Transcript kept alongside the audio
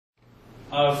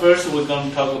First, we're going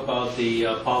to talk about the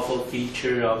powerful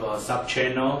feature of a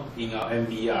sub-channel in our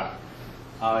NVR.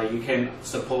 You can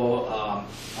support, on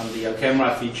the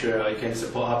camera feature, you can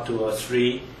support up to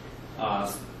 3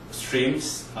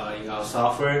 streams in our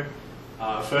software.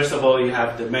 First of all, you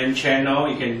have the main channel.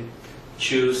 You can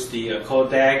choose the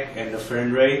codec and the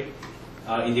frame rate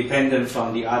independent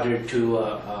from the other 2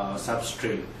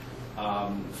 substream.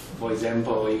 For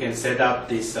example, you can set up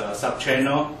this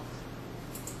sub-channel.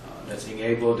 Let's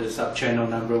enable the sub-channel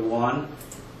number 1.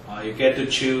 You get to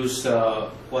choose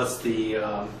what's the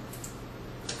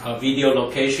video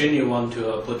location you want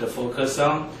to put the focus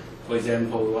on. For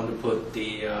example, we want to put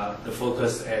the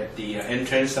focus at the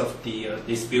entrance of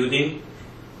this building.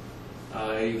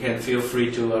 You can feel free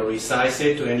to resize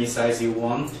it to any size you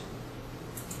want.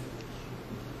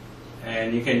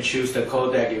 And you can choose the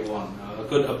codec you want. A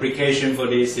good application for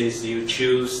this is you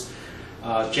choose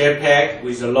JPEG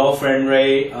with a low frame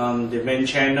rate on the main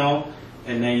channel,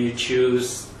 and then you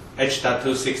choose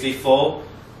H.264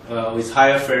 with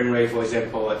higher frame rate, for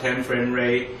example a 10 frame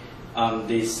rate on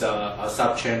this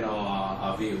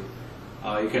sub-channel view.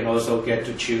 You can also get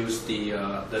to choose the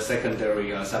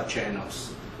secondary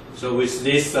sub-channels. So with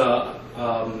this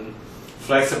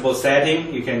flexible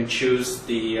setting, you can choose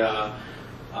the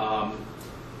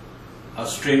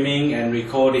streaming and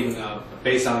recording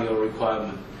based on your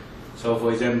requirement. So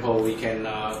for example, we can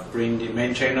bring the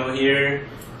main channel here,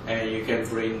 and you can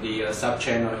bring the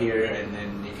sub-channel here, and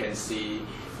then you can see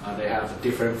they have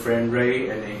different frame rate,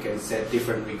 and then you can set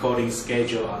different recording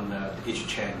schedule on each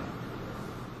channel.